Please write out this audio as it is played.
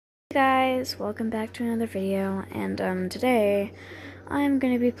Hey guys, welcome back to another video, and today I'm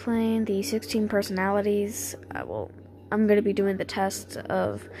going to be playing the 16 personalities. I'm going to be doing the test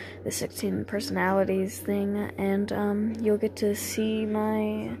of the 16 personalities thing, and you'll get to see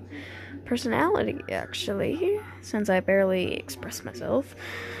my personality, actually, since I barely express myself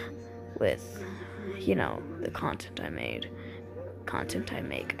with, the content I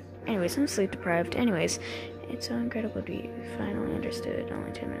make. Anyways, I'm sleep deprived. Anyways, it's so incredible to be finally understood.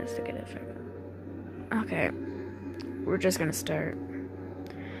 Only 10 minutes to get it figured. Okay, we're just gonna start.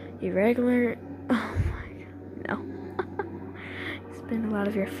 Irregular. Oh my god, no. Spend a lot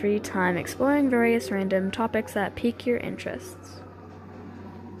of your free time exploring various random topics that pique your interests.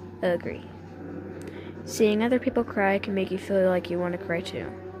 Agree. Seeing other people cry can make you feel like you want to cry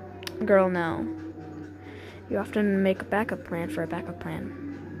too. Girl, no. You often make a backup plan for a backup plan.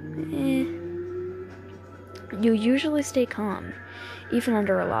 You usually stay calm, even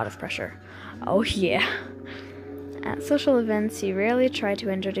under a lot of pressure. Oh yeah. At social events, you rarely try to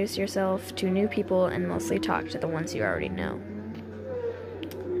introduce yourself to new people and mostly talk to the ones you already know.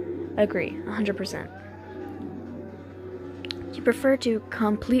 Agree, 100%. You prefer to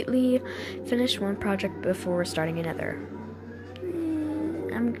completely finish one project before starting another.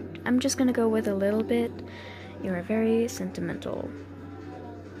 I'm just gonna go with a little bit. You are very sentimental.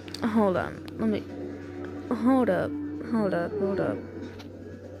 Hold on, Hold up.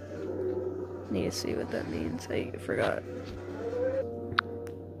 Need to see what that means. I forgot.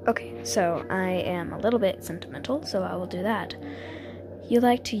 Okay, so I am a little bit sentimental, so I will do that. You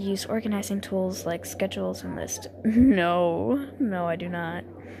like to use organizing tools like schedules and lists. No, I do not.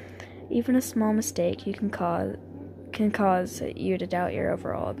 Even a small mistake can cause you to doubt your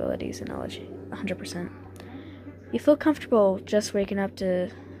overall abilities and knowledge. 100%. You feel comfortable just waking up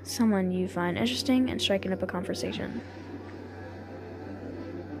to someone you find interesting and striking up a conversation.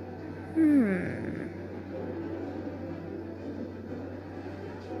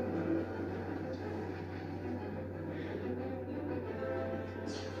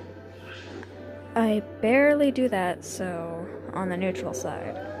 I barely do that, so on the neutral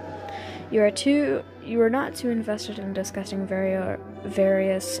side. You are not too invested in discussing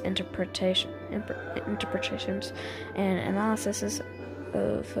various interpretations and analysis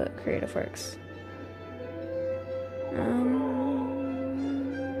of creative works.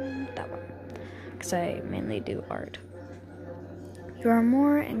 That one. Because I mainly do art. You are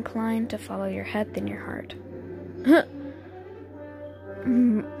more inclined to follow your head than your heart.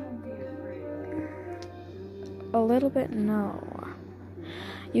 A little bit, no.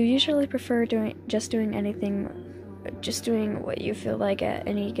 You usually prefer doing what you feel like at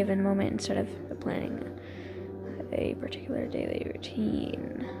any given moment instead of planning a particular daily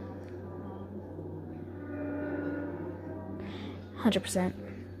routine. 100%.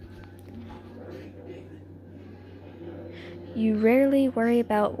 You rarely worry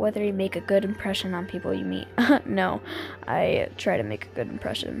about whether you make a good impression on people you meet. No, I try to make a good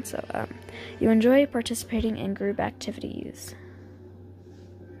impression, so, you enjoy participating in group activities.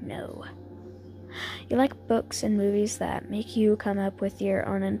 No. You like books and movies that make you come up with your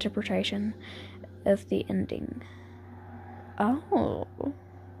own interpretation of the ending. Oh.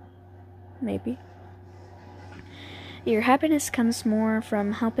 Maybe. Your happiness comes more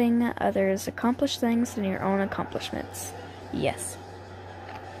from helping others accomplish things than your own accomplishments. Yes.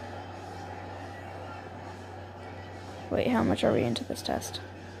 Wait, how much are we into this test?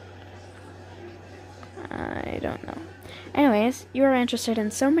 I don't know. Anyways, you are interested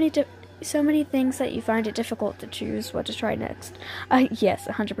in so many things that you find it difficult to choose what to try next. Yes,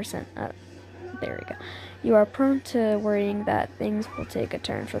 100%. There we go. You are prone to worrying that things will take a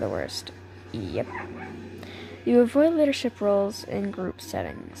turn for the worst. Yep. You avoid leadership roles in group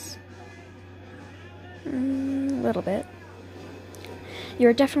settings. A little bit.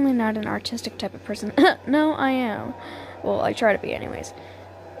 You're definitely not an artistic type of person. No, I am. Well, I try to be anyways.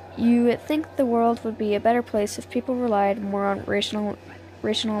 You think the world would be a better place if people relied more on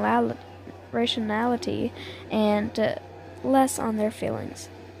rationality and less on their feelings.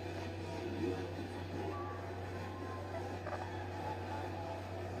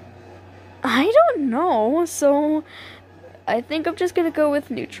 I don't know, so I think I'm just gonna go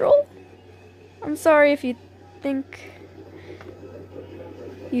with neutral. I'm sorry if you think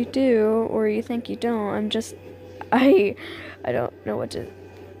you do or you think you don't. I don't know what to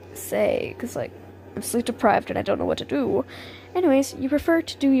say because, like, I'm sleep deprived and I don't know what to do. Anyways, you prefer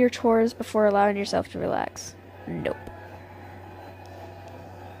to do your chores before allowing yourself to relax. Nope.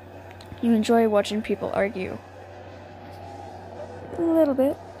 You enjoy watching people argue. A little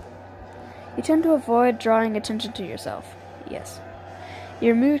bit. You tend to avoid drawing attention to yourself. Yes.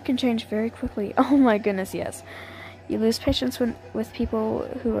 Your mood can change very quickly. Oh my goodness, yes. You lose patience with people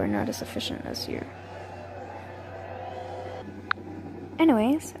who are not as efficient as you.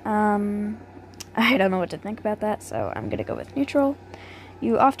 Anyways, I don't know what to think about that, so I'm gonna go with neutral.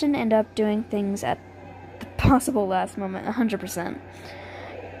 You often end up doing things at the possible last moment, 100%.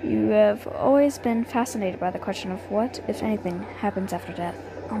 You have always been fascinated by the question of what, if anything, happens after death.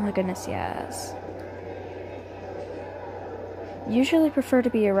 Oh my goodness, yes. You usually prefer to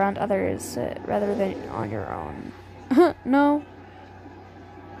be around others rather than on your own. No.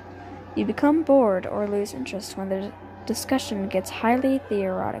 You become bored or lose interest when the discussion gets highly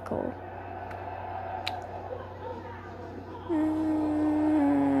theoretical.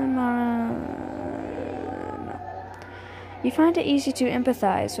 No. You find it easy to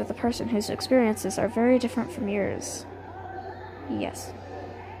empathize with a person whose experiences are very different from yours. Yes.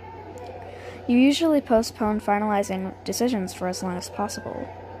 You usually postpone finalizing decisions for as long as possible.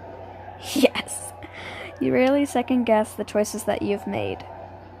 Yes. You rarely second guess the choices that you've made.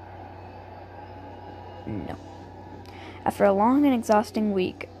 No. After a long and exhausting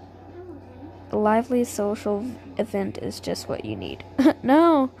week, a lively social event is just what you need.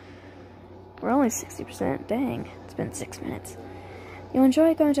 No! We're only 60%. Dang, it's been 6 minutes. You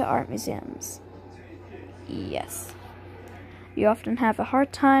enjoy going to art museums. Yes. You often have a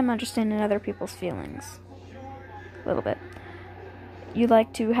hard time understanding other people's feelings. A little bit. You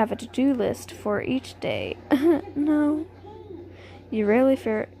like to have a to-do list for each day. No. You rarely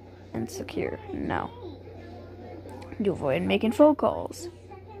feel insecure. No. You avoid making phone calls.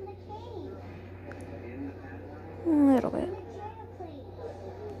 A little bit.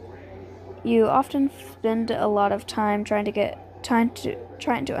 You often spend a lot of time trying to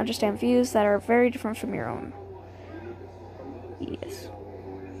understand views that are very different from your own. Yes.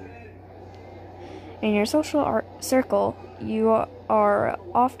 In your social circle, you are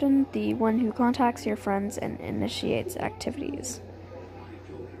often the one who contacts your friends and initiates activities.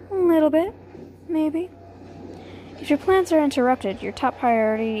 A little bit, maybe. If your plans are interrupted, your top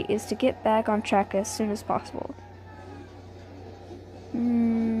priority is to get back on track as soon as possible. A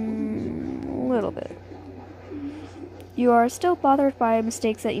little bit. You are still bothered by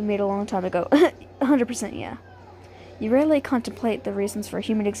mistakes that you made a long time ago. 100% yeah. You rarely contemplate the reasons for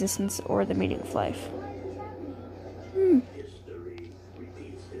human existence or the meaning of life.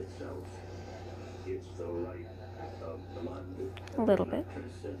 A little bit.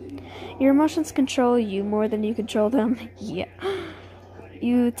 Your emotions control you more than you control them. Yeah.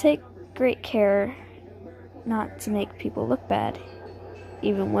 You take great care not to make people look bad,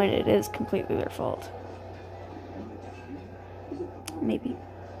 even when it is completely their fault. Maybe.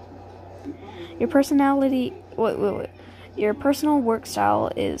 Your personality... Wait. Your personal work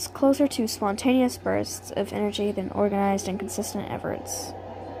style is closer to spontaneous bursts of energy than organized and consistent efforts.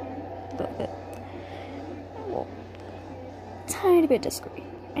 A little bit. Well, tiny bit disagree.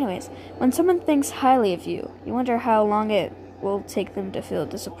 Anyways, when someone thinks highly of you, you wonder how long it will take them to feel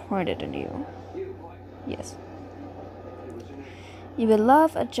disappointed in you. Yes. You would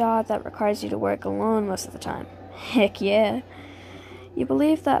love a job that requires you to work alone most of the time. Heck yeah. You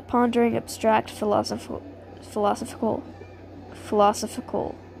believe that pondering abstract philosophical,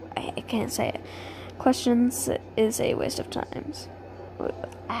 I can't say it, questions is a waste of time.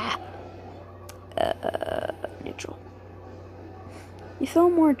 Neutral. You feel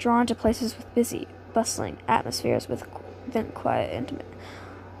more drawn to places with busy, bustling atmospheres than quiet, intimate.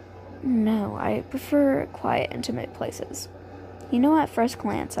 No, I prefer quiet, intimate places. You know at first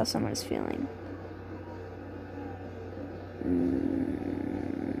glance how someone is feeling.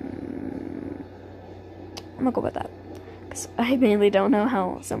 I'm gonna go with that. Because I mainly don't know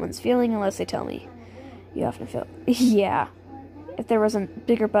how someone's feeling unless they tell me. You often feel... Yeah. If there was a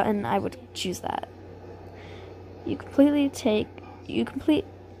bigger button, I would choose that. You complete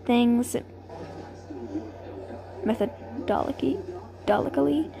things methodically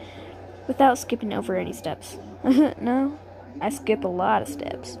without skipping over any steps. No, I skip a lot of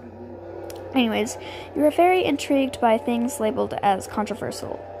steps. Anyways, you are very intrigued by things labeled as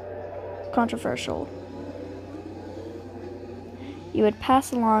controversial. You would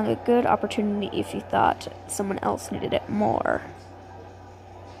pass along a good opportunity if you thought someone else needed it more.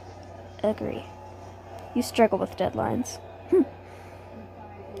 Agree. You struggle with deadlines.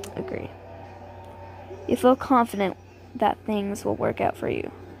 Agree. You feel confident that things will work out for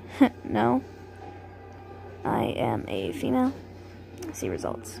you. No. I am a female. See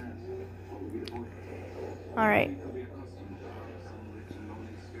results. Alright.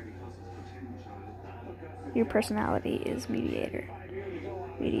 Your personality is mediator.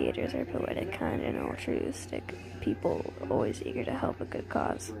 Mediators are poetic, kind, and altruistic people, always eager to help a good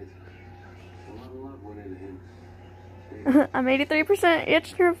cause. I'm 83%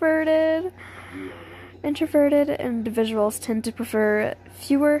 introverted. Introverted individuals tend to prefer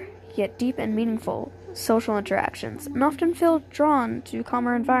fewer, yet deep and meaningful social interactions, and often feel drawn to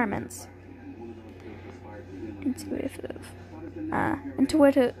calmer environments.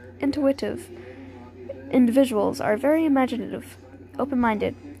 Intuitive individuals are very imaginative,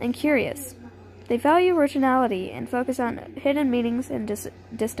 open-minded, and curious. They value originality and focus on hidden meanings and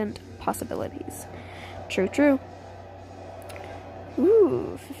distant possibilities. True.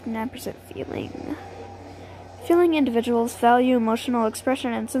 Ooh, 59% feeling. Feeling individuals value emotional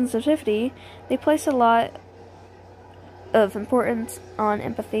expression and sensitivity. They place a lot of importance on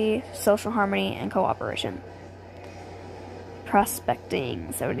empathy, social harmony, and cooperation. Prospecting,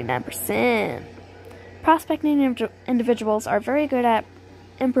 79%. Prospecting individuals are very good at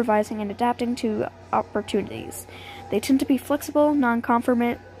improvising and adapting to opportunities. They tend to be flexible,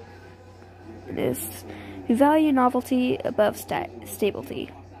 non-conformist, who value novelty above stability.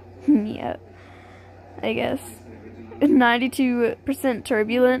 Yeah, I guess. 92%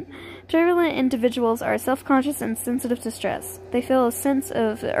 turbulent. Turbulent individuals are self-conscious and sensitive to stress. They feel a sense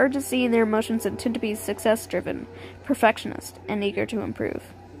of urgency in their emotions and tend to be success-driven, perfectionist, and eager to improve.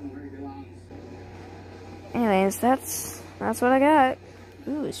 Anyways, that's what I got.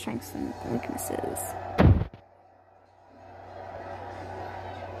 Ooh, strengths and weaknesses.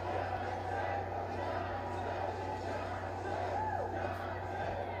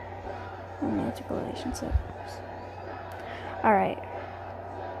 Romantic relationships. Alright.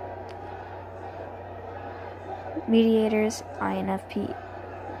 Mediators, INFPs,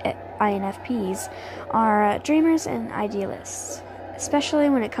 are dreamers and idealists, especially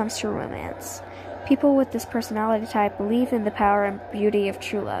when it comes to romance. People with this personality type believe in the power and beauty of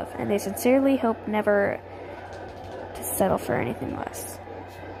true love, and they sincerely hope never to settle for anything less.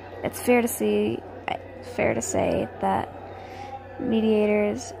 It's fair to say that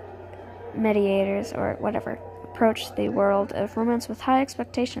mediators, or whatever, approach the world of romance with high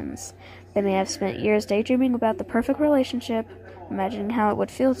expectations. They may have spent years daydreaming about the perfect relationship, imagining how it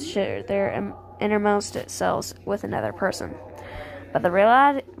would feel to share their innermost selves with another person. But the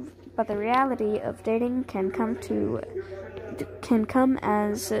reality of dating can come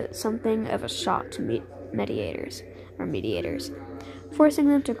as something of a shock to mediators, forcing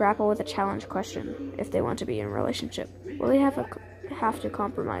them to grapple with a challenge question. If they want to be in a relationship, will they have to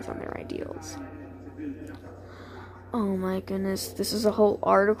compromise on their ideals? Oh my goodness, this is a whole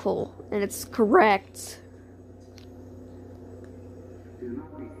article, and it's correct.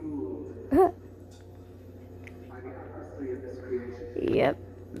 Yep,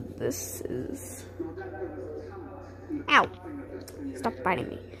 this is... Ow! Stop biting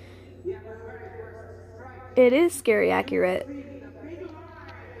me. It is scary accurate.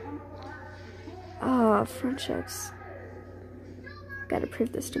 Oh, friendships. Gotta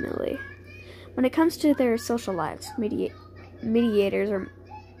prove this to Millie. When it comes to their social lives, mediators,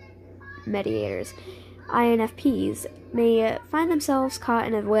 INFPs, may find themselves caught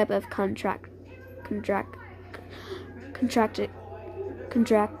in a web of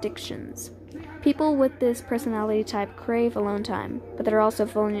contradictions. People with this personality type crave alone time, but they're also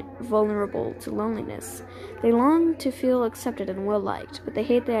vulnerable to loneliness. They long to feel accepted and well-liked, but they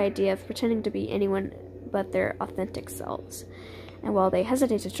hate the idea of pretending to be anyone but their authentic selves. And while they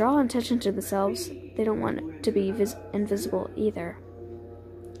hesitate to draw attention to themselves, they don't want to be invisible either.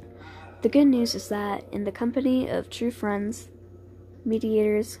 The good news is that in the company of true friends,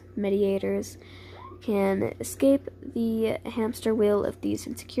 mediators can escape the hamster wheel of these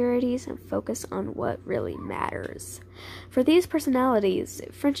insecurities and focus on what really matters. For these personalities,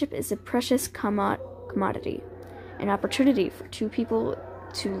 friendship is a precious commodity, an opportunity for two people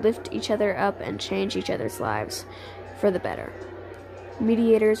to lift each other up and change each other's lives for the better.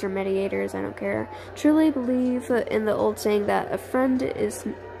 Mediators or mediators, I don't care, truly believe in the old saying that a friend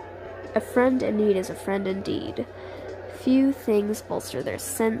in need is a friend indeed. Few things bolster their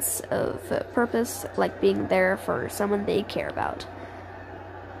sense of purpose like being there for someone they care about.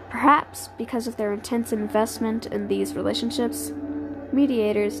 Perhaps because of their intense investment in these relationships,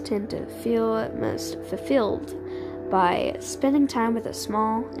 mediators tend to feel most fulfilled by spending time with a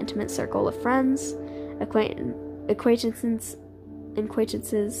small, intimate circle of friends, acquaintances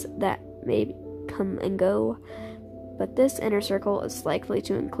that may come and go, but this inner circle is likely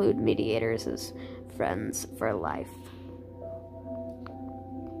to include mediators as friends for life.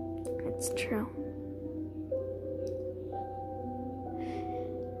 It's true.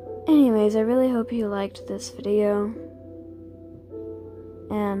 Anyways, I really hope you liked this video,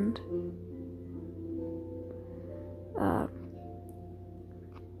 and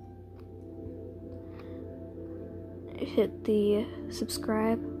hit the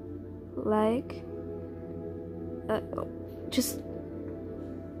subscribe, like,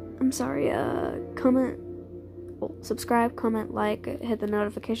 comment, subscribe, comment, like, hit the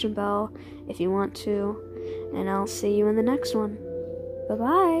notification bell if you want to, and I'll see you in the next one.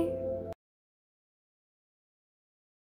 Bye-bye!